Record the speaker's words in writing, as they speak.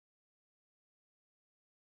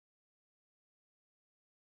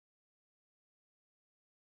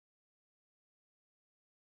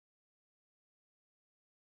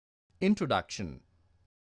Introduction.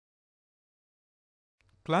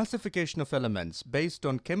 Classification of elements based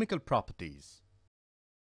on chemical properties.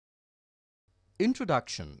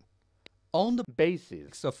 Introduction. On the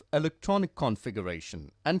basis of electronic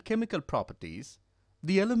configuration and chemical properties,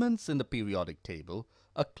 the elements in the periodic table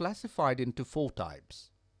are classified into 4 types.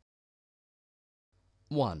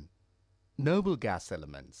 1. Noble gas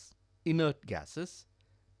elements, inert gases.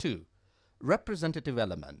 2. Representative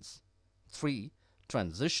elements. 3.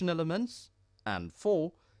 Transition elements. And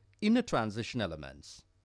 4. Inner transition elements.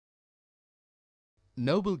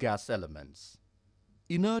 Noble gas elements,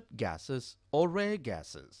 inert gases or rare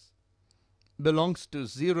gases, belongs to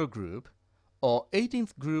 0 group or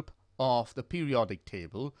 18th group of the periodic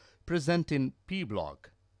table present in P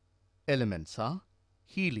block. Elements are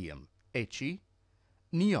helium He,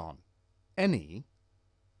 neon Ne,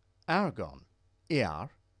 argon Ar,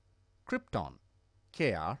 krypton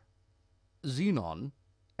Kr, xenon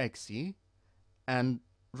Xe, and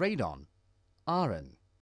radon Rn.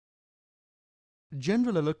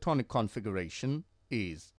 General electronic configuration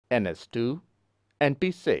is Ns2,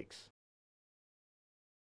 Np6.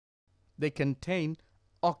 They contain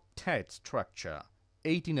octet structure,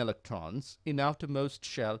 18 electrons in outermost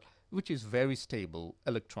shell, which is very stable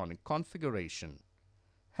electronic configuration.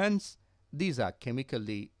 Hence, these are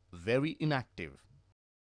chemically very inactive.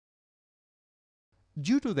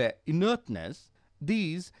 Due to their inertness,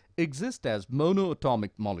 these exist as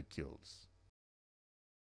monoatomic molecules.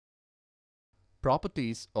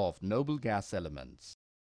 Properties of noble gas elements.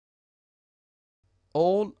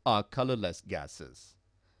 All are colorless gases.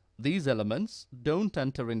 These elements don't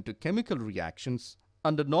enter into chemical reactions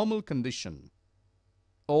under normal condition.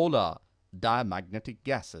 All are diamagnetic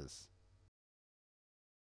gases.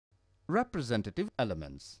 Representative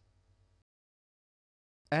elements.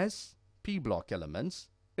 S P block elements,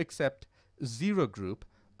 except 0 group,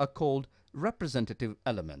 are called representative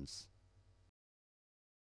elements.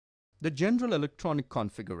 The general electronic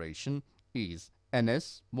configuration is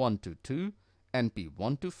Ns1 to 2,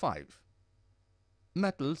 Np1 to 5.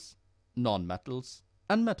 Metals, non-metals,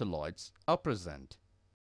 and metalloids are present.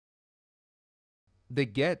 They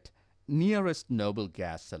get nearest noble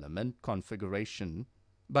gas element configuration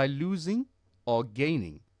by losing or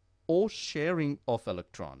gaining or sharing of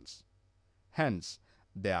electrons. Hence,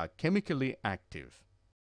 they are chemically active.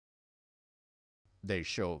 They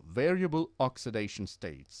show variable oxidation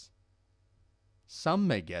states. Some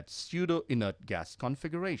may get pseudo-inert gas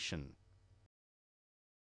configuration.